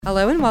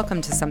Hello and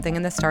welcome to Something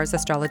in the Stars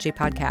Astrology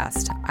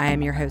Podcast. I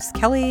am your host,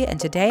 Kelly, and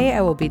today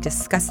I will be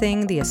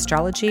discussing the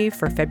astrology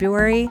for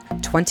February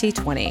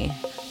 2020.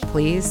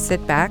 Please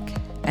sit back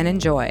and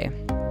enjoy.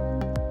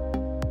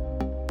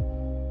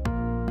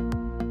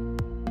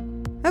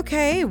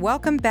 Okay,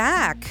 welcome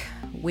back.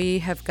 We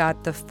have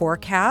got the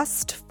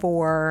forecast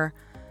for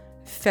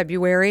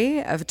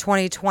February of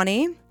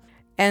 2020,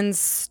 and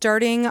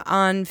starting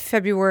on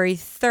February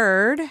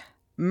 3rd,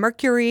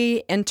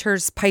 Mercury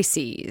enters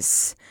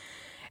Pisces.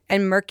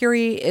 And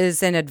Mercury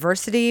is in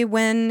adversity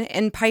when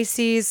in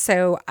Pisces,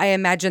 so I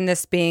imagine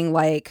this being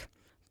like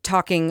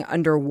talking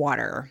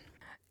underwater.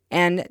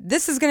 And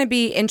this is going to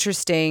be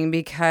interesting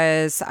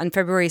because on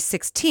February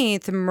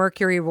 16th,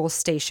 Mercury will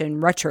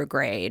station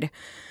retrograde.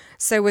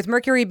 So with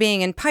Mercury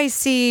being in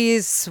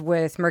Pisces,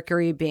 with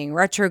Mercury being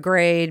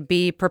retrograde,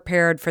 be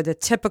prepared for the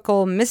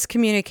typical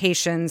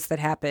miscommunications that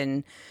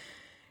happen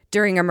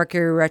during a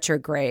Mercury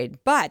retrograde.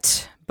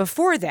 But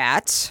before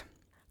that,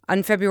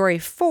 on February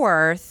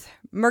 4th,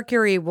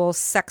 Mercury will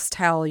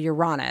sextile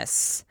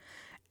Uranus,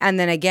 and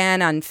then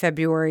again on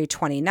February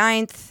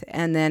 29th,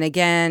 and then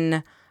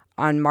again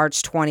on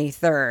March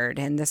 23rd,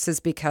 and this is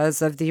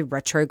because of the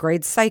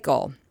retrograde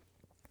cycle.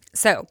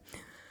 So,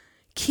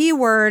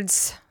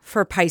 keywords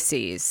for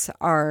Pisces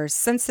are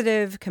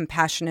sensitive,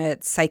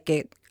 compassionate,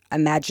 psychic,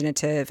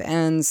 imaginative,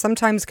 and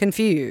sometimes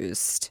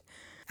confused.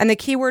 And the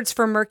keywords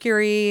for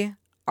Mercury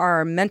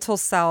are mental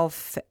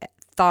self,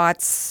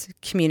 thoughts,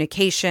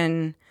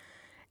 communication,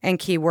 and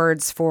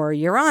keywords for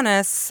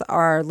Uranus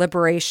are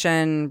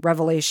liberation,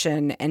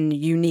 revelation, and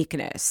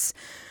uniqueness.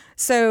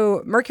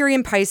 So Mercury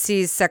in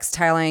Pisces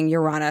sextiling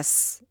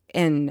Uranus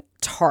in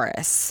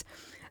Taurus.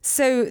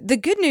 So the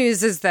good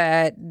news is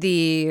that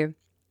the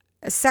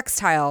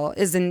sextile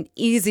is an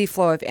easy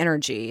flow of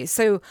energy.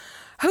 So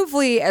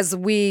hopefully as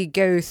we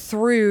go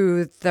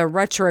through the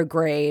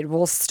retrograde,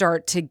 we'll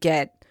start to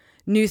get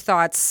new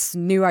thoughts,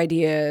 new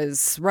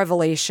ideas,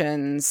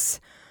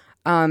 revelations,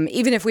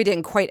 even if we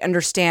didn't quite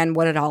understand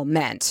what it all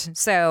meant.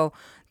 So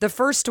the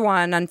first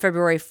one on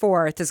February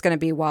 4th is going to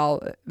be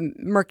while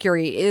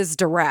Mercury is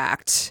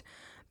direct,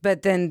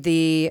 but then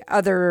the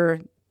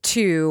other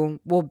two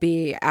will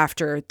be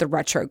after the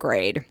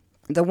retrograde.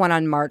 The one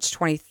on March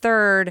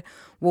 23rd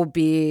will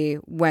be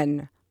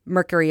when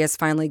Mercury has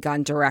finally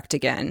gone direct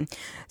again.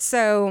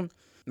 So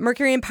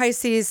Mercury in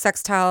Pisces,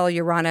 sextile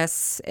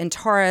Uranus in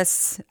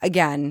Taurus,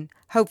 again,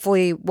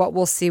 hopefully what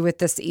we'll see with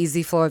this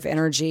easy flow of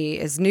energy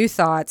is new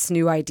thoughts,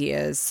 new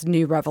ideas,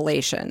 new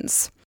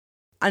revelations.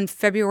 On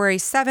February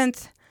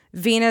 7th,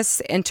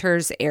 Venus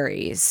enters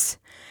Aries.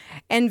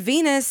 And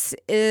Venus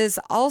is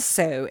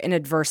also in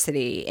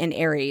adversity in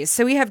Aries.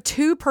 So we have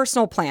two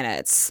personal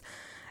planets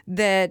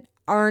that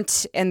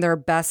aren't in their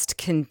best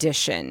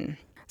condition.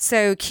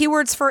 So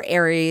keywords for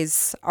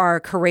Aries are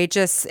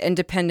courageous,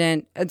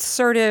 independent,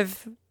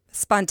 assertive,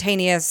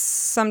 spontaneous,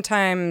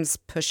 sometimes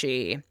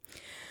pushy.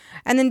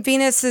 And then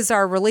Venus is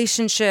our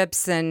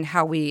relationships and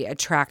how we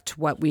attract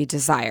what we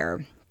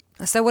desire.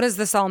 So what does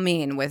this all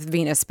mean with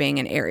Venus being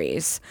in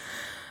Aries?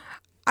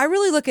 I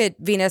really look at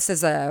Venus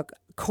as a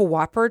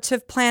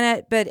cooperative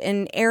planet, but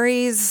in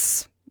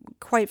Aries,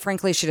 quite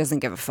frankly, she doesn't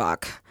give a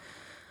fuck.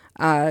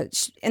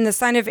 In the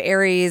sign of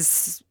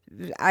Aries,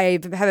 I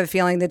have a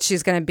feeling that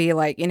she's going to be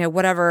like,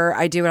 whatever,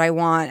 I do what I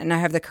want and I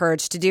have the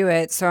courage to do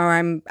it. So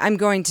I'm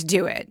going to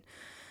do it.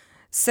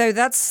 So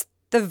that's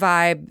the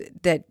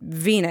vibe that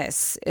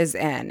Venus is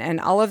in. And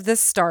all of this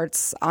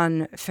starts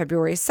on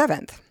February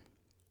 7th.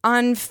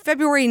 On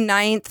February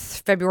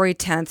 9th, February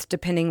 10th,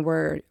 depending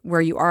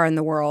where you are in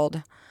the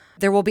world,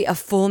 there will be a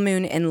full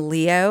moon in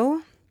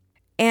Leo.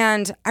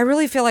 And I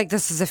really feel like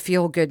this is a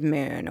feel-good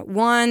moon.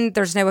 One,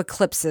 there's no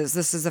eclipses.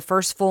 This is the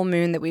first full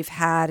moon that we've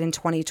had in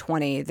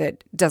 2020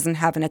 that doesn't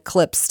have an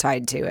eclipse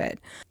tied to it.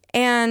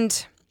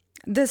 And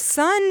the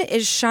sun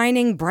is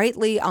shining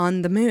brightly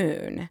on the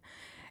moon.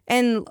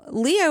 And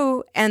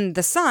Leo and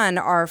the sun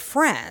are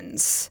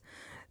friends.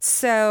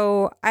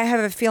 So I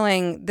have a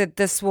feeling that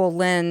this will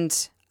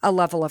lend a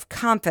level of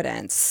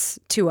confidence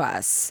to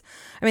us.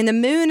 I mean, the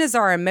moon is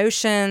our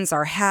emotions,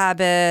 our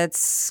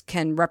habits,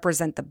 can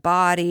represent the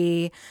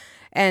body.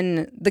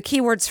 And the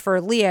keywords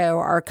for Leo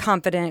are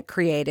confident,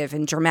 creative,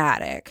 and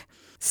dramatic.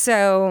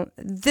 So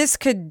this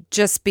could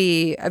just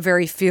be a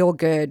very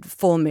feel-good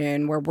full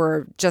moon where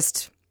we're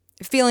just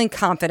feeling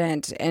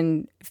confident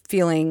and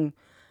feeling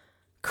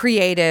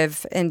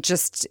creative and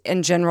just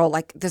in general,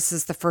 like this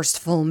is the first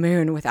full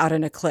moon without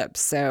an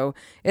eclipse. So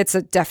it's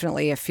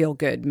definitely a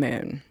feel-good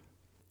moon.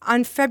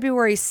 On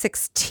February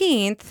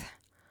 16th,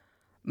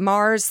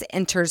 Mars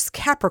enters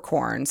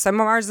Capricorn. So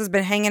Mars has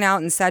been hanging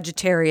out in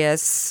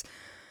Sagittarius,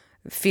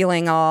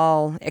 feeling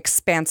all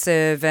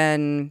expansive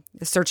and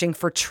searching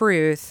for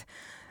truth.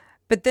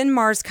 But then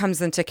Mars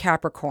comes into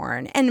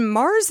Capricorn, and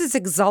Mars is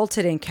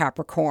exalted in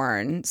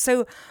Capricorn.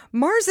 So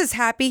Mars is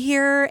happy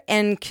here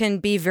and can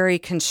be very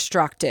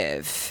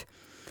constructive.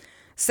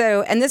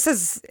 So, and this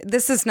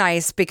is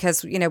nice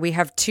because, we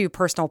have two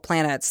personal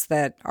planets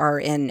that are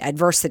in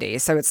adversity.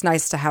 So it's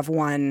nice to have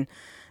one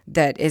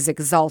that is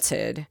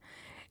exalted.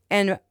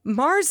 And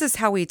Mars is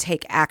how we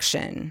take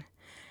action.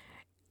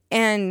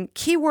 And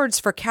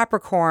keywords for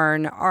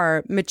Capricorn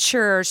are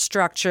mature,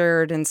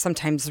 structured, and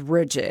sometimes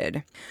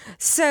rigid.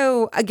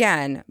 So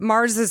again,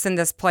 Mars is in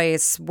this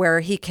place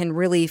where he can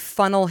really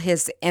funnel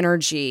his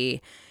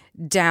energy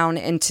down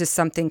into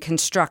something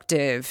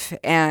constructive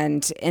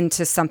and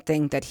into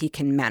something that he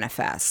can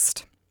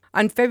manifest.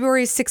 On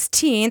February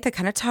 16th, I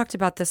kind of talked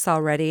about this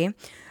already,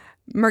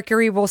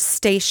 Mercury will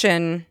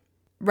station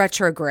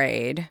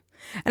retrograde.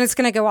 And it's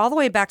going to go all the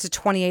way back to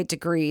 28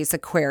 degrees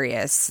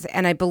Aquarius.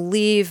 And I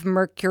believe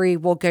Mercury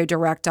will go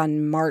direct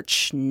on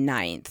March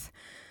 9th.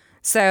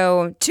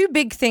 So 2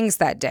 big things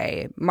that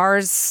day.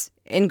 Mars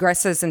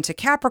ingresses into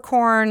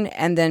Capricorn,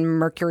 and then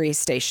Mercury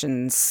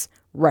stations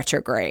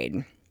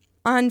retrograde.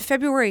 On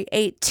February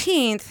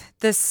 18th,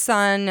 the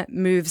sun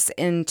moves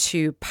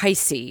into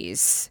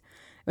Pisces.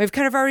 We've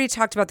kind of already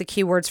talked about the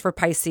keywords for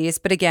Pisces,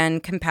 but again,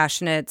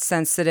 compassionate,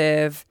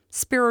 sensitive,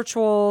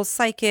 spiritual,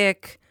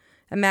 psychic,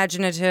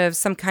 imaginative,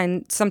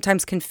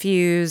 sometimes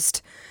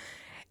confused.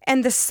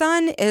 And the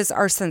sun is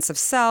our sense of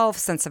self,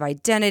 sense of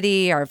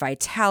identity, our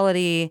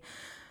vitality.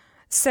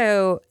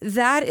 So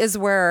that is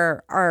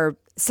where our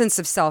sense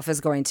of self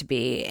is going to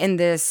be, in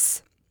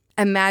this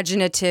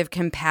imaginative,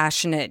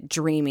 compassionate,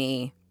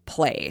 dreamy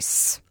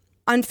place.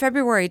 On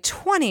February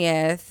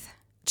 20th,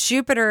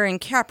 Jupiter in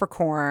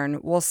Capricorn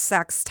will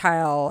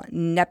sextile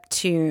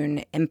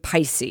Neptune in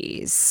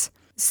Pisces.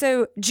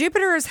 So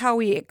Jupiter is how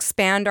we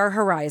expand our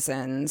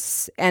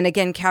horizons. And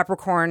again,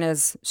 Capricorn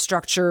is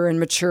structure and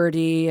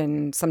maturity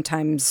and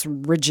sometimes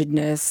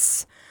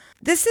rigidness.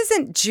 This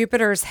isn't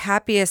Jupiter's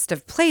happiest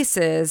of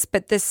places,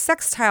 but this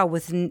sextile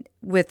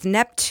with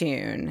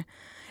Neptune.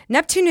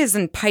 Neptune is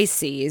in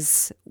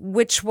Pisces,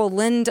 which will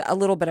lend a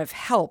little bit of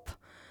help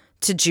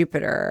to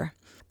Jupiter.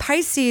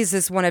 Pisces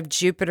is one of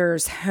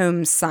Jupiter's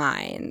home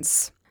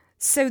signs.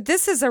 So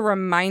this is a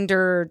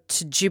reminder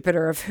to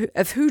Jupiter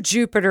of who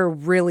Jupiter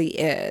really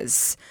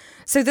is.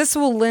 So this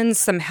will lend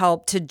some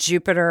help to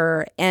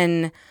Jupiter,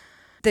 in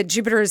that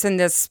Jupiter is in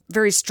this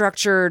very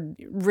structured,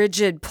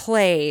 rigid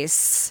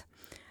place,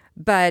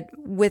 but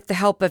with the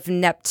help of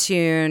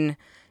Neptune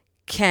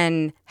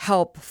can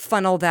help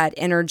funnel that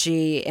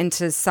energy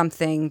into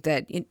something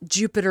that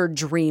Jupiter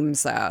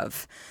dreams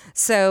of.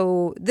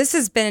 So this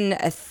has been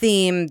a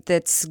theme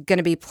that's going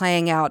to be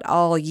playing out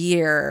all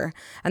year.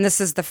 And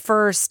this is the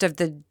first of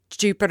the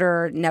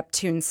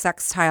Jupiter-Neptune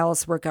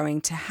sextiles we're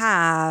going to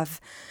have.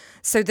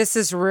 So this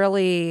is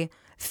really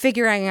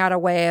figuring out a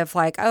way of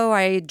like, oh,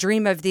 I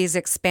dream of these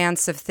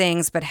expansive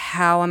things, but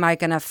how am I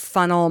going to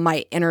funnel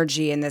my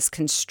energy in this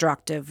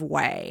constructive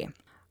way?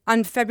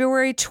 On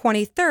February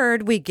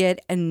 23rd, we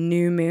get a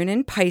new moon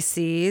in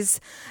Pisces.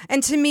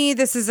 And to me,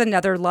 this is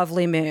another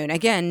lovely moon.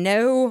 Again,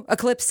 no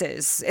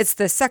eclipses. It's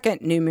the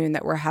second new moon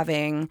that we're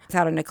having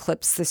without an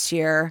eclipse this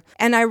year.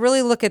 And I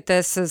really look at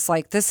this as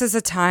like, this is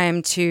a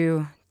time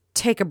to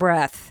take a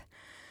breath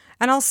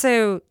and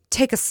also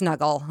take a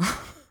snuggle.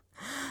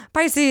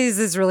 Pisces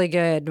is really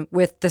good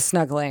with the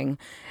snuggling.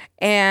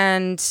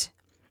 And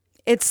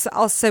it's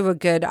also a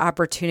good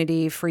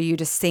opportunity for you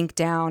to sink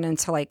down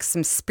into like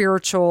some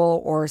spiritual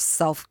or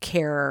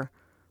self-care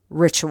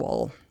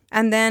ritual.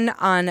 And then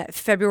on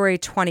February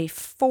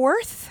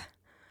 24th,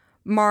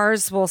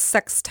 Mars will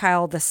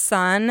sextile the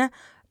sun,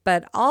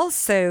 but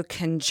also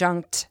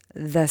conjunct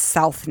the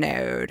South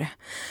Node.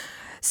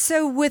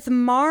 So with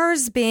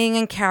Mars being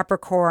in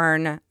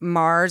Capricorn,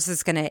 Mars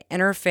is going to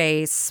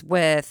interface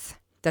with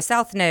the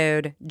South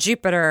Node,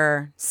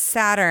 Jupiter,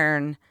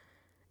 Saturn,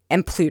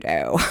 and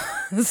Pluto.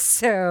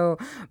 So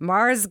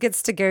Mars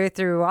gets to go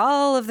through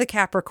all of the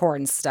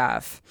Capricorn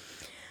stuff.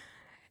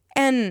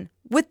 And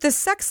with the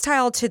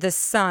sextile to the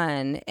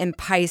sun in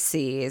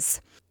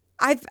Pisces,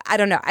 I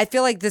don't know. I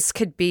feel like this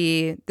could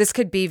be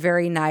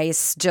very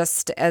nice,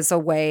 just as a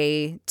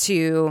way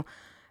to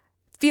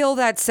feel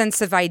that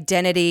sense of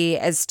identity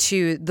as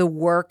to the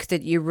work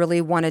that you really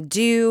want to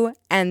do.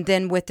 And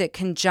then with it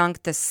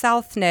conjunct the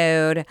South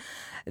Node,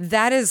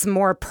 that is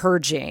more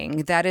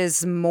purging. That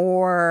is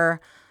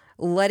more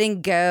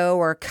letting go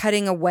or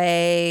cutting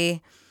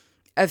away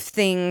of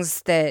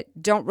things that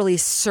don't really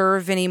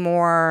serve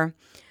anymore.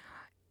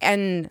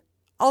 And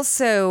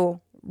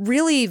also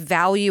really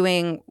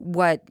valuing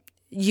what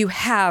you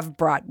have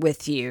brought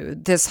with you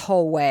this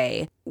whole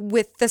way.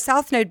 With the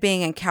South Node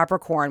being in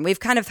Capricorn, we've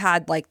kind of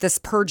had like this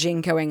purging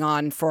going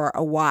on for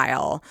a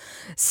while.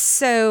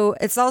 So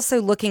it's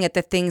also looking at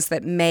the things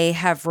that may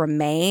have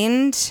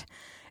remained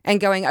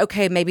and going,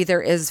 okay, maybe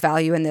there is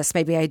value in this.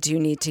 Maybe I do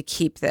need to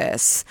keep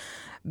this.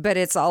 But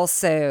it's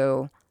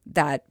also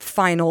that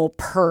final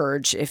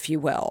purge, if you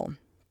will.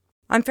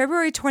 On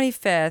February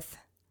 25th,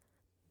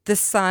 the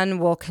sun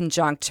will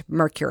conjunct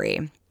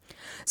Mercury.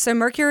 So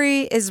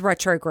Mercury is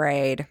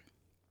retrograde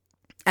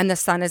and the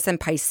sun is in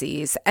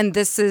Pisces. And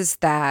this is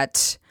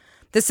that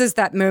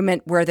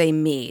moment where they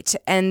meet.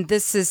 And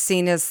this is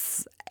seen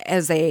as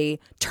a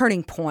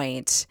turning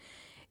point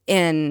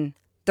in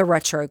the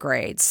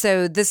retrograde.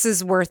 So this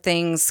is where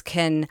things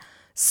can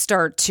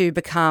start to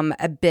become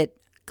a bit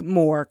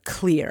more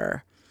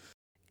clear.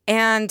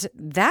 And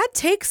that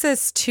takes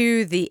us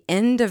to the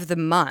end of the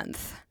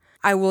month.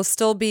 I will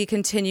still be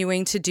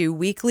continuing to do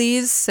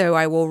weeklies, so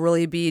I will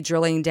really be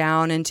drilling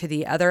down into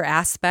the other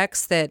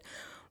aspects that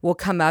will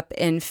come up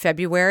in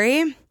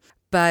February.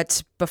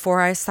 But before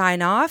I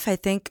sign off, I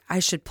think I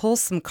should pull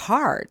some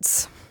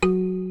cards.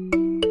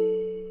 And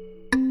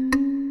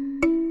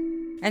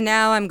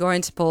now I'm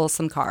going to pull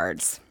some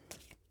cards.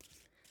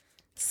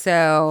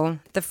 So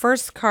the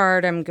first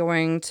card I'm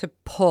going to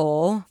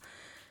pull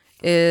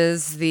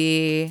is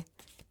the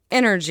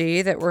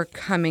energy that we're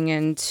coming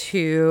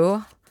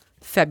into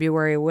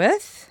February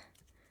with.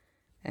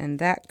 And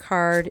that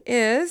card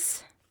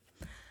is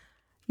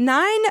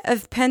 9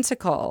 of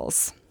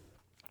Pentacles.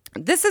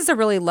 This is a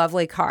really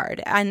lovely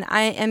card. And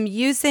I am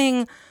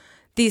using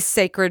the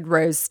Sacred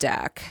Rose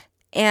deck.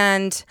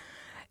 And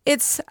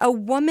it's a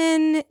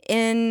woman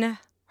in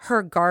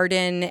her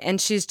garden,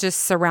 and she's just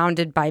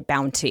surrounded by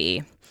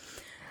bounty.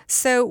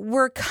 So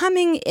we're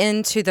coming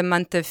into the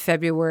month of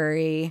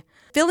February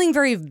feeling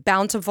very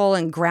bountiful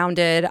and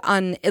grounded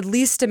on at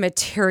least a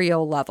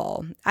material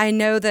level. I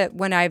know that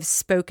when I've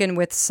spoken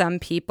with some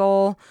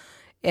people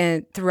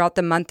throughout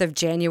the month of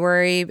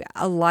January,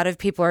 a lot of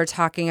people are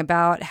talking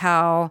about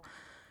how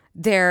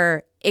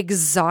they're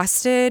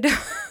exhausted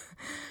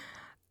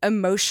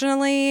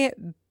emotionally,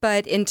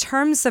 but in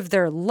terms of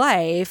their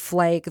life,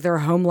 like their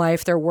home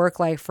life, their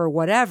work life, or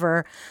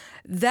whatever,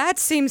 that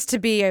seems to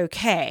be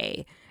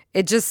okay.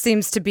 It just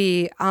seems to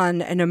be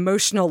on an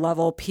emotional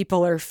level,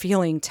 people are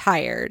feeling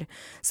tired.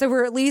 So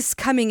we're at least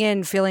coming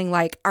in feeling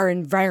like our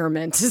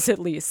environment is at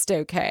least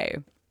okay.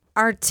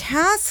 Our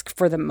task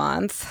for the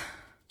month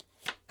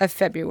of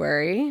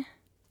February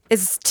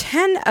is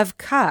 10 of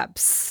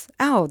Cups.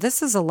 Oh,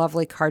 this is a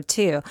lovely card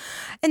too.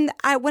 And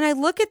when I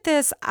look at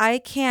this,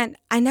 I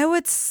know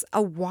it's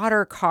a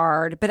water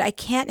card, but I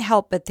can't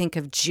help but think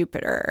of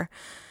Jupiter.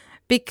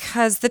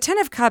 Because the 10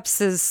 of Cups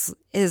is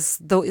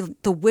the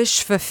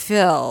wish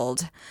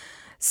fulfilled.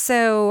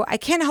 So I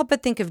can't help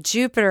but think of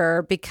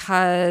Jupiter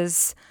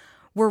because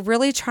we're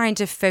really trying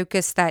to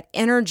focus that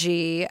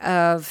energy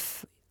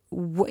of,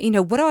 what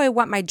do I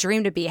want my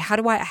dream to be? How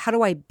do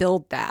I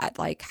build that?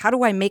 Like, how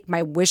do I make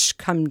my wish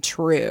come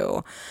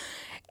true?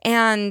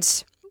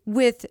 And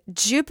with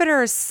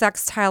Jupiter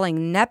sextiling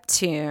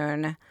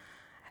Neptune,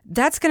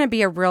 that's going to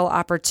be a real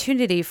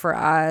opportunity for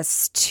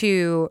us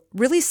to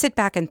really sit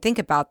back and think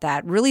about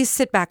that, really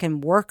sit back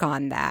and work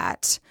on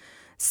that.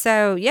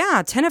 So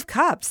yeah, 10 of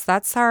Cups,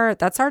 that's our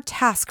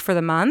task for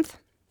the month.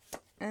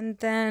 And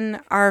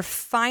then our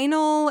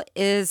final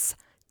is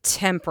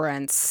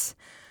Temperance.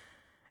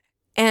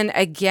 And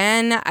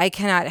again, I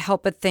cannot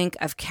help but think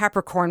of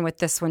Capricorn with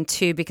this one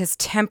too, because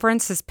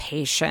Temperance is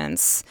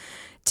patience.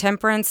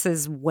 Temperance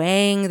is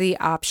weighing the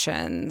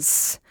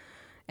options.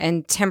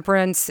 And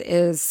Temperance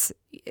is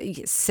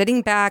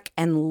sitting back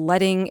and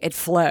letting it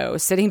flow,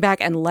 sitting back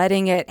and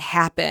letting it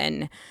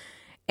happen.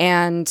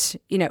 And,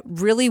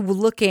 really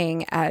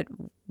looking at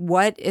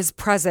what is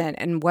present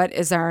and what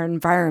is our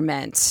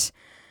environment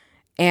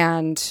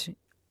and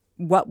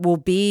what will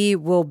be,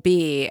 will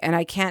be. And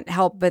I can't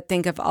help but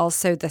think of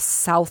also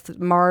the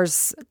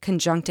Mars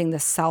conjuncting the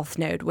South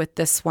Node with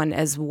this one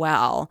as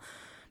well.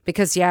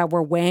 Because,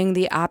 we're weighing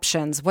the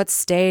options. What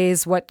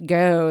stays, what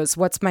goes,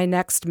 what's my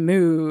next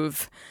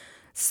move?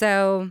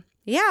 So,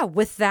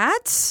 with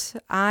that,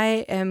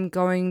 I am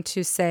going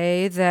to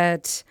say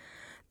that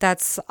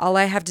that's all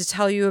I have to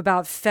tell you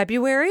about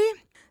February.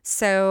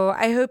 So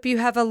I hope you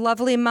have a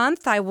lovely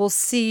month. I will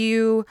see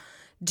you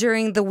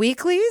during the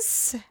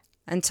weeklies.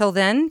 Until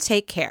then,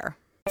 take care.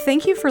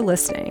 Thank you for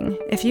listening.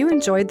 If you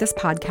enjoyed this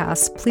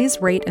podcast,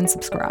 please rate and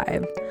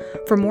subscribe.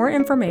 For more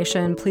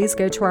information, please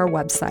go to our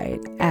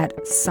website at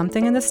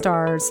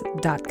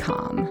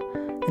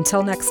somethinginthe.stars.com.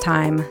 Until next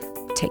time,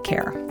 take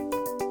care.